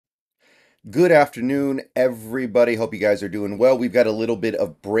Good afternoon, everybody. Hope you guys are doing well. We've got a little bit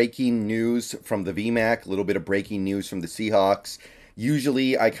of breaking news from the VMAC, a little bit of breaking news from the Seahawks.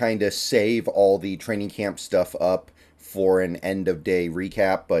 Usually, I kind of save all the training camp stuff up for an end of day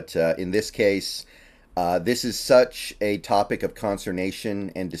recap, but in this case, this is such a topic of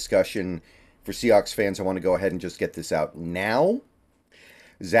consternation and discussion for Seahawks fans. I want to go ahead and just get this out now.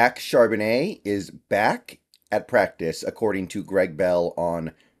 Zach Charbonnet is back at practice, according to Greg Bell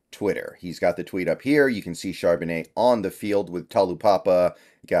on Twitter. He's got the tweet up here. You can see Charbonnet on the field with Talupapa.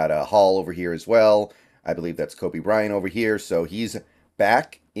 Got a Hall over here as well. I believe that's Kobe Bryant over here. So he's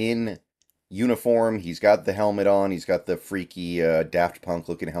back in uniform. He's got the helmet on. He's got the freaky Daft Punk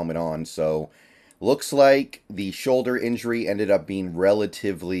looking helmet on. So looks like the shoulder injury ended up being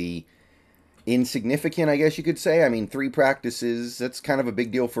relatively insignificant, I guess you could say. I mean, 3 practices, that's kind of a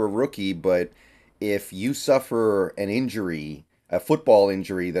big deal for a rookie, but if you suffer an injury, a football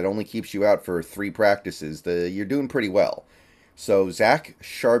injury that only keeps you out for 3 practices, you're doing pretty well. So Zach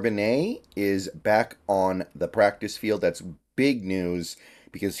Charbonnet is back on the practice field. That's big news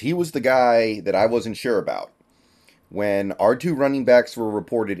because he was the guy that I wasn't sure about. When our 2 running backs were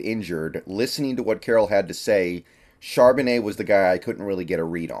reported injured, listening to what Carroll had to say, Charbonnet was the guy I couldn't really get a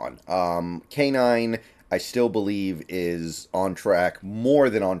read on. K9, I still believe, is on track, more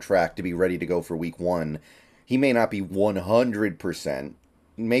than on track, to be ready to go for week 1. He may not be 100%.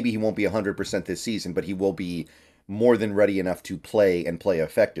 Maybe he won't be 100% this season, but he will be more than ready enough to play and play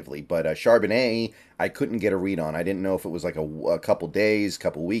effectively. But Charbonnet, I couldn't get a read on. I didn't know if it was like a couple days,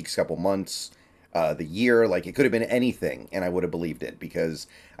 couple weeks, couple months, the year. Like, it could have been anything, and I would have believed it because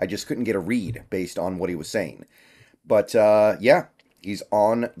I just couldn't get a read based on what he was saying. But yeah, he's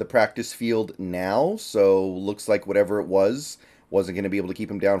on the practice field now, so looks like whatever it wasn't going to be able to keep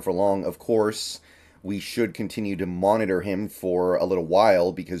him down for long. Of course, we should continue to monitor him for a little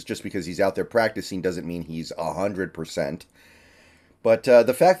while because just because he's out there practicing doesn't mean he's 100%. But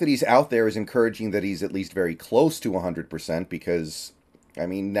the fact that he's out there is encouraging that he's at least very close to 100% because, I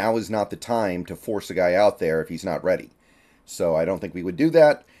mean, now is not the time to force a guy out there if he's not ready. So I don't think we would do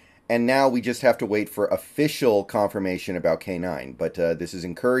that. And now we just have to wait for official confirmation about K9. But this is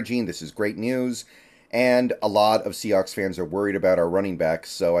encouraging. This is great news. And a lot of Seahawks fans are worried about our running backs.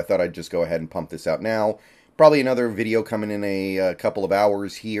 So I thought I'd just go ahead and pump this out now. Probably another video coming in a couple of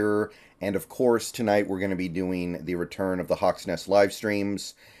hours here. And of course, tonight we're going to be doing the return of the Hawks Nest live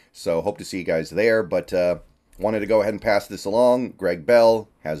streams. So hope to see you guys there. But wanted to go ahead and pass this along. Greg Bell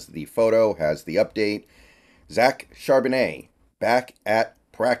has the photo, has the update. Zach Charbonnet back at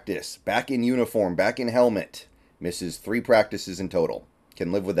practice, back in uniform, back in helmet. Misses 3 practices in total.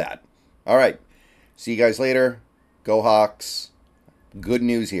 Can live with that. All right. See you guys later. Go Hawks. Good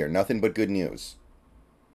news here. Nothing but good news.